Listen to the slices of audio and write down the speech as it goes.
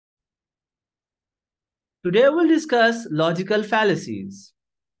Today we'll discuss logical fallacies.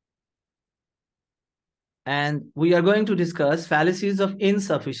 And we are going to discuss fallacies of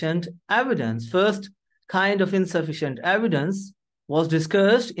insufficient evidence. First kind of insufficient evidence was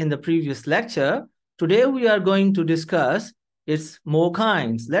discussed in the previous lecture. Today we are going to discuss its more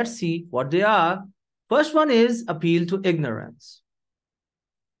kinds. Let's see what they are. First one is appeal to ignorance.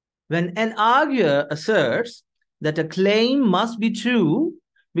 When an arguer asserts that a claim must be true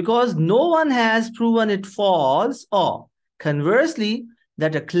because no one has proven it false, or conversely,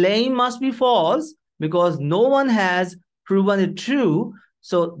 that a claim must be false because no one has proven it true,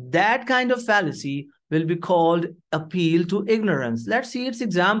 so that kind of fallacy will be called appeal to ignorance. Let's see its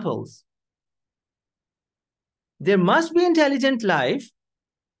examples. There must be intelligent life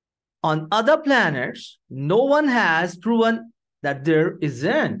on other planets. No one has proven that there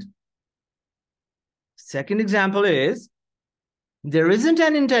isn't. Second example is, there isn't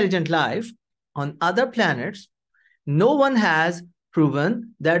an intelligent life on other planets. No one has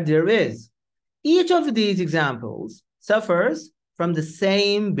proven that there is. Each of these examples suffers from the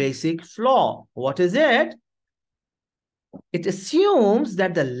same basic flaw. What is it? It assumes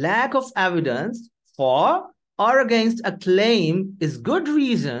that the lack of evidence for or against a claim is good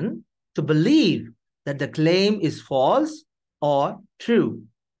reason to believe that the claim is false or true.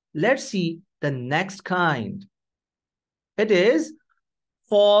 Let's see the next kind. It is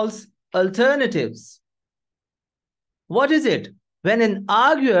false alternatives. What is it? When an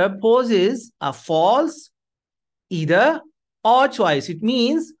arguer poses a false either or choice, it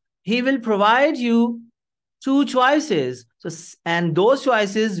means he will provide you two choices, and those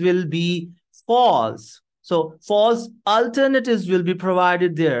choices will be false. So false alternatives will be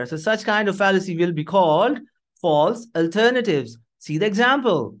provided there. So such kind of fallacy will be called false alternatives. See the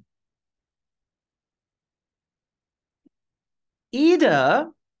example. Either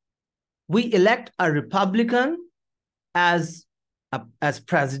we elect a Republican as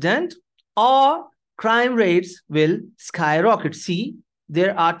president, or crime rates will skyrocket. See,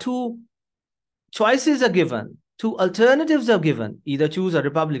 there are two choices are given, two alternatives are given. Either choose a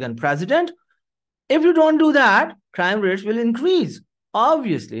Republican president. If you don't do that, crime rates will increase.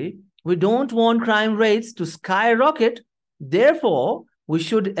 Obviously, we don't want crime rates to skyrocket. Therefore, we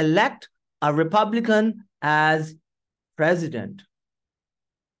should elect a Republican as president.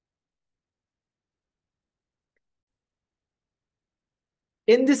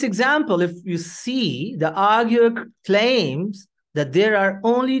 In this example, if you see, the arguer claims that there are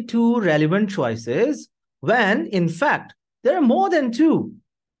only two relevant choices, when in fact there are more than two.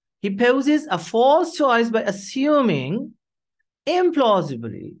 He poses a false choice by assuming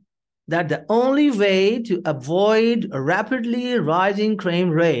implausibly that the only way to avoid rapidly rising crime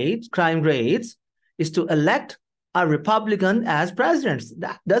rates is to elect a Republican as president.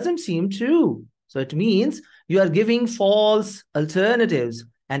 That doesn't seem true. So it means you are giving false alternatives,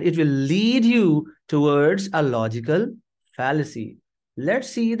 and it will lead you towards a logical fallacy. Let's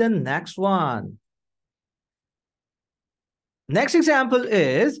see the next one. Next example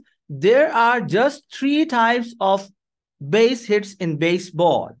is, there are just three types of base hits in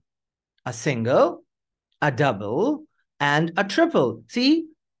baseball: a single, a double, and a triple. See,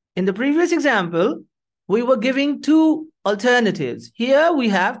 in the previous example, we were giving two alternatives. Here we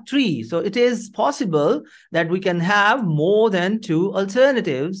have three. So it is possible that we can have more than two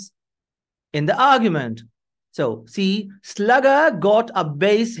alternatives in the argument. So see, Slugger got a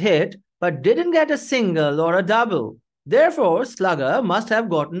base hit but didn't get a single or a double. Therefore, Slugger must have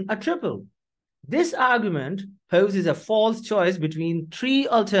gotten a triple. This argument poses a false choice between three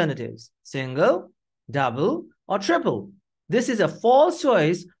alternatives: single, double, or triple. This is a false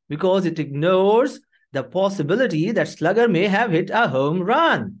choice because it ignores the possibility that Slugger may have hit a home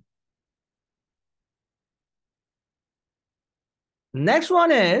run. Next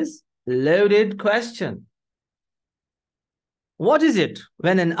one is loaded question. What is it?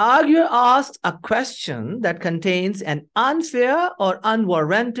 When an arguer asks a question that contains an unfair or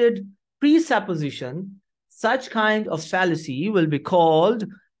unwarranted presupposition, such kind of fallacy will be called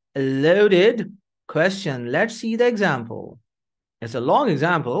a loaded question. Let's see the example. It's a long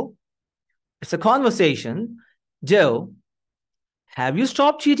example. It's a conversation. Joe, have you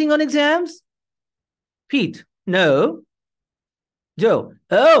stopped cheating on exams? Pete, no. Joe,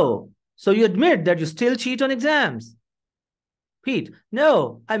 oh, so you admit that you still cheat on exams? Pete,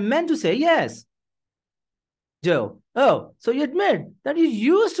 no, I meant to say yes. Joe, oh, so you admit that you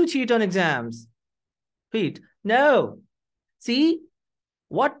used to cheat on exams? Pete, no. See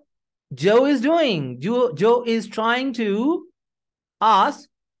what Joe is doing? Joe is trying to ask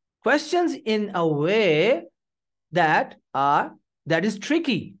questions in a way that is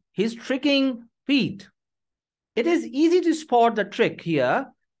tricky. He's tricking Pete. It is easy to spot the trick here.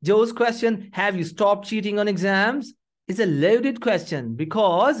 Joe's question, have you stopped cheating on exams, is a loaded question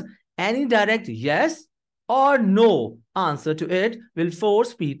because any direct yes or no answer to it will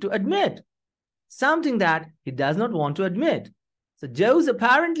force Pete to admit something that he does not want to admit. So Joe's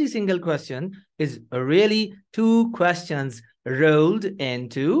apparently single question is really two questions rolled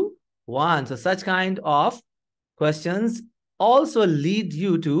into one. So such kind of questions also lead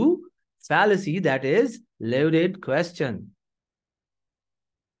you to fallacy, that is loaded question.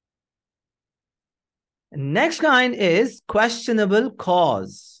 Next kind is questionable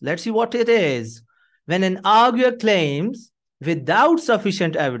cause. Let's see what it is. When an arguer claims without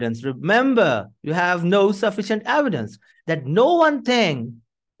sufficient evidence, remember, you have no sufficient evidence, that no one thing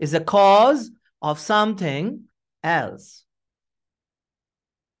is a cause of something else.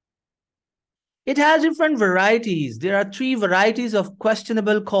 It has different varieties. There are 3 varieties of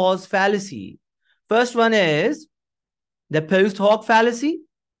questionable cause fallacy. First one is the post hoc fallacy.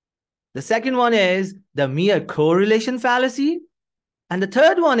 The second one is the mere correlation fallacy. And the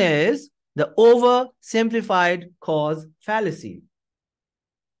third one is the oversimplified cause fallacy.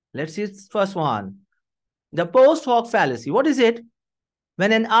 Let's see the first one. The post hoc fallacy. What is it?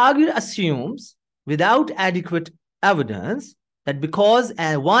 When an arguer assumes without adequate evidence that because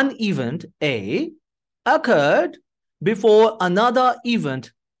one event A occurred before another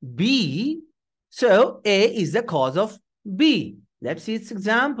event B, so A is the cause of B. Let's see its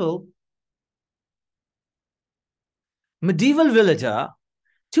example. Medieval villager,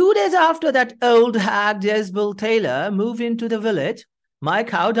 2 days after that old hag Jezebel Taylor moved into the village, my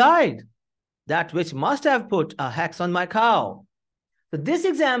cow died. That which must have put a hex on my cow. So this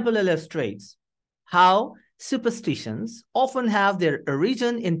example illustrates how superstitions often have their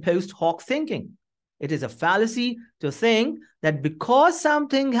origin in post hoc thinking. It is a fallacy to think that because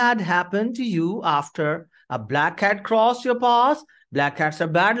something had happened to you after a black cat crossed your path, black cats are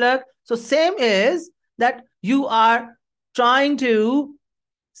bad luck. So same is that you are trying to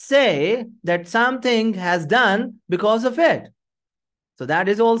say that something has done because of it. So that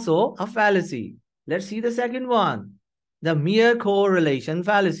is also a fallacy. Let's see the second one, the mere correlation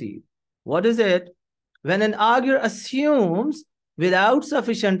fallacy. What is it? When an arguer assumes without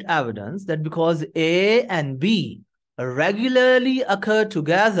sufficient evidence that because A and B regularly occur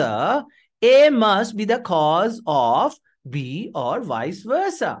together, A must be the cause of B or vice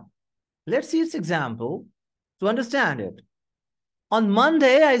versa. Let's see its example to understand it. On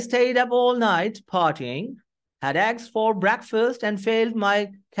Monday, I stayed up all night partying, had eggs for breakfast, and failed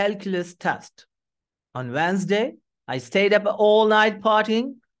my calculus test. On Wednesday, I stayed up all night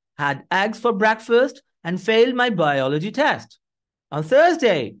partying, had eggs for breakfast, and failed my biology test. On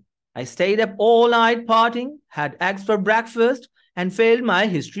Thursday, I stayed up all night partying, had eggs for breakfast, and failed my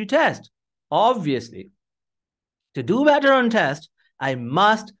history test. Obviously, to do better on test, I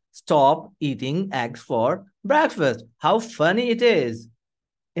must stop eating eggs for breakfast. How funny it is.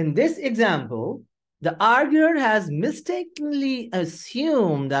 In this example, the arguer has mistakenly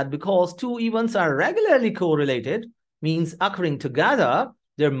assumed that because 2 events are regularly correlated, means occurring together,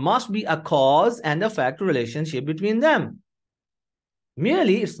 there must be a cause and effect relationship between them.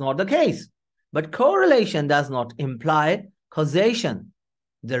 Merely, it's not the case. But correlation does not imply causation.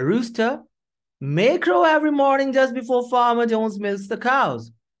 The rooster may crow every morning just before Farmer Jones milks the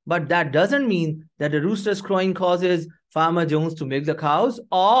cows, but that doesn't mean that the rooster's crowing causes Farmer Jones to milk the cows.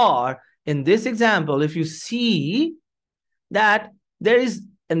 Or in this example, if you see that there is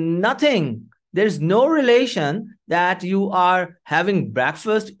nothing, there's no relation that you are having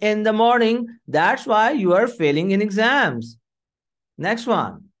breakfast in the morning, that's why you are failing in exams. Next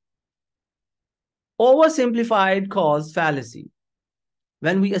one, oversimplified cause fallacy.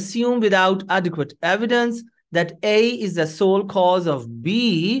 When we assume without adequate evidence that A is the sole cause of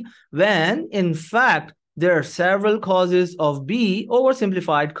B, when in fact there are several causes of B,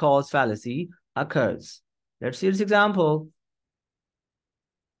 oversimplified cause fallacy occurs. Let's see this example.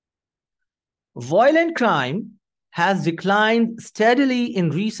 Violent crime has declined steadily in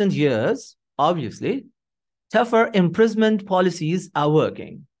recent years. Obviously, tougher imprisonment policies are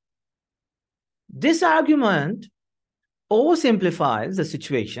working. This argument oversimplifies the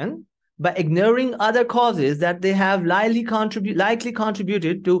situation by ignoring other causes that they have likely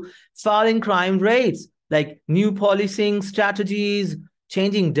contributed to falling crime rates, like new policing strategies,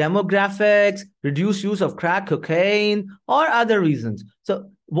 changing demographics, reduced use of crack cocaine, or other reasons. So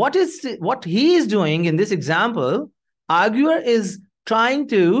what he is doing in this example, arguer is trying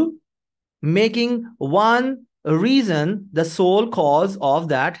to making one reason the sole cause of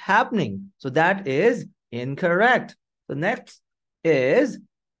that happening. So that is incorrect. The next is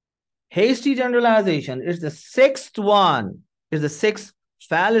Hasty generalization is the sixth one, is the sixth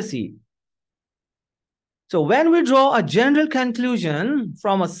fallacy. So when we draw a general conclusion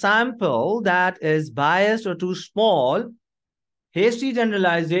from a sample that is biased or too small, hasty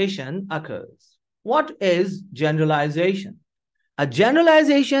generalization occurs. What is generalization? A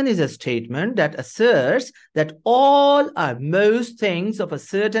generalization is a statement that asserts that all or most things of a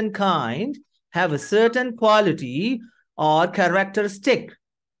certain kind have a certain quality or characteristic.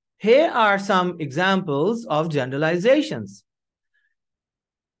 Here are some examples of generalizations.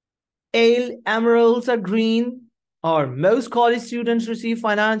 All emeralds are green, or most college students receive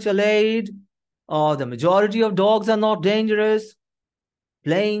financial aid, or the majority of dogs are not dangerous.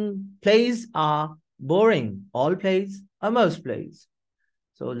 Plays are boring. All plays are most plays.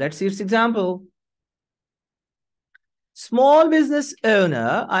 So let's see its example. Small business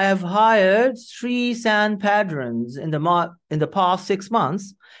owner, I have hired 3 sand patrons in the past 6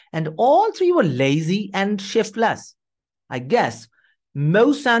 months, and all 3 were lazy and shiftless. I guess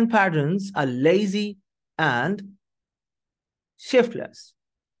most sand patrons are lazy and shiftless.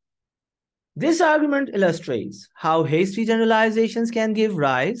 This argument illustrates how hasty generalizations can give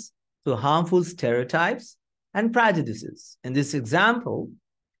rise to harmful stereotypes and prejudices. In this example,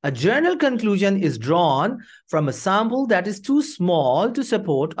 a general conclusion is drawn from a sample that is too small to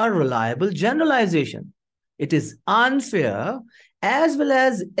support a reliable generalization. It is unfair as well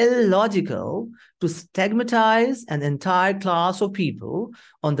as illogical to stigmatize an entire class of people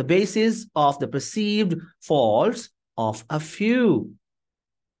on the basis of the perceived faults of a few.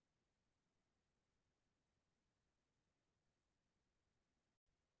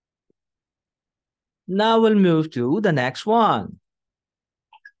 Now we'll move to the next one.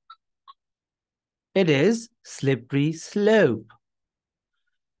 It is slippery slope.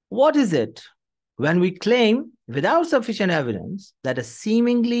 What is it? When we claim without sufficient evidence that a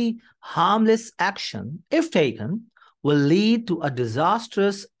seemingly harmless action, if taken, will lead to a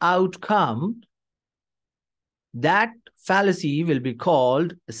disastrous outcome, that fallacy will be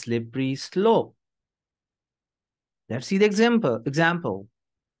called a slippery slope. Let's see the example.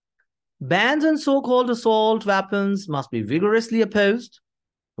 Bans on so-called assault weapons must be vigorously opposed.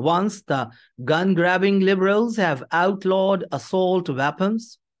 Once the gun-grabbing liberals have outlawed assault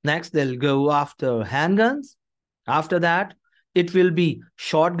weapons, next they'll go after handguns. After that, it will be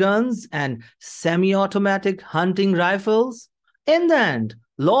shotguns and semi-automatic hunting rifles. In the end,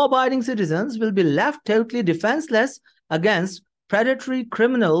 law-abiding citizens will be left totally defenseless against predatory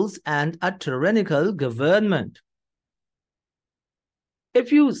criminals and a tyrannical government.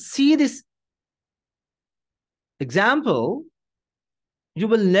 If you see this example, you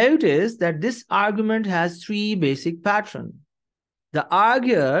will notice that this argument has 3 basic patterns. The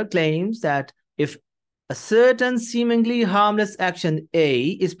arguer claims that if a certain seemingly harmless action A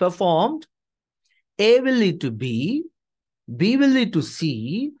is performed, A will lead to B will lead to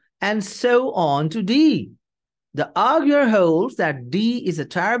C, and so on to D. The arguer holds that D is a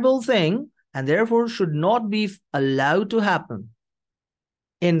terrible thing and therefore should not be allowed to happen.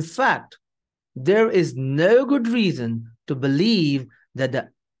 In fact, there is no good reason to believe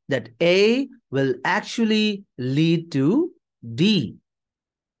that A will actually lead to D.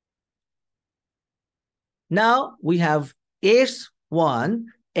 Now we have eighth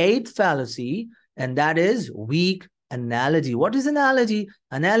fallacy, and that is weak analogy. What is analogy?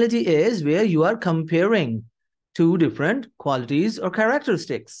 Analogy is where you are comparing 2 different qualities or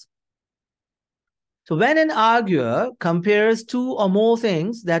characteristics. So when an arguer compares 2 or more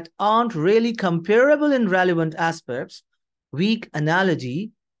things that aren't really comparable in relevant aspects, weak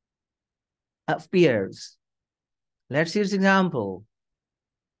analogy appears. Let's see its example.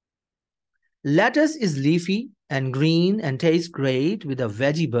 Lettuce is leafy and green and tastes great with a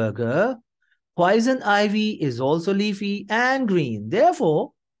veggie burger. Poison ivy is also leafy and green.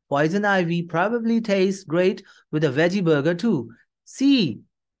 Therefore, poison ivy probably tastes great with a veggie burger too. See,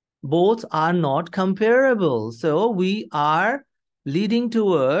 both are not comparable. So we are leading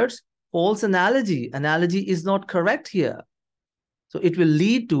towards false analogy. Analogy is not correct here. So it will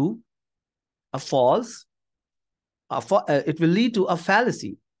lead to a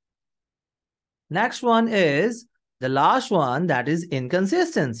fallacy. Next one is the last one, that is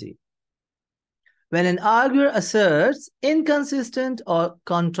inconsistency. When an arguer asserts inconsistent or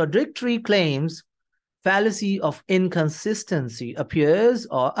contradictory claims, fallacy of inconsistency appears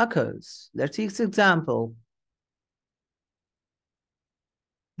or occurs. Let's see its example.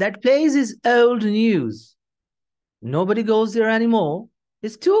 That place is old news. Nobody goes there anymore.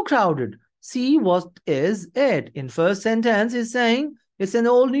 It's too crowded. See, what is it? In first sentence is saying it's an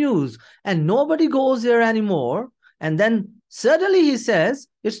old news and nobody goes there anymore. And then Suddenly he says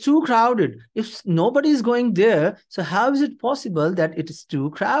it's too crowded. If nobody is going there, so how is it possible that it is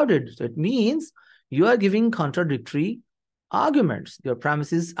too crowded? So it means you are giving contradictory arguments. Your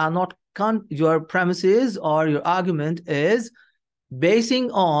premises are not your premises or your argument is basing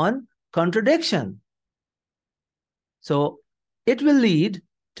on contradiction. So it will lead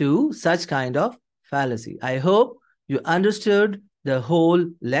to such kind of fallacy. I hope you understood the whole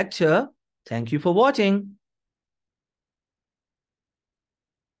lecture. Thank you for watching.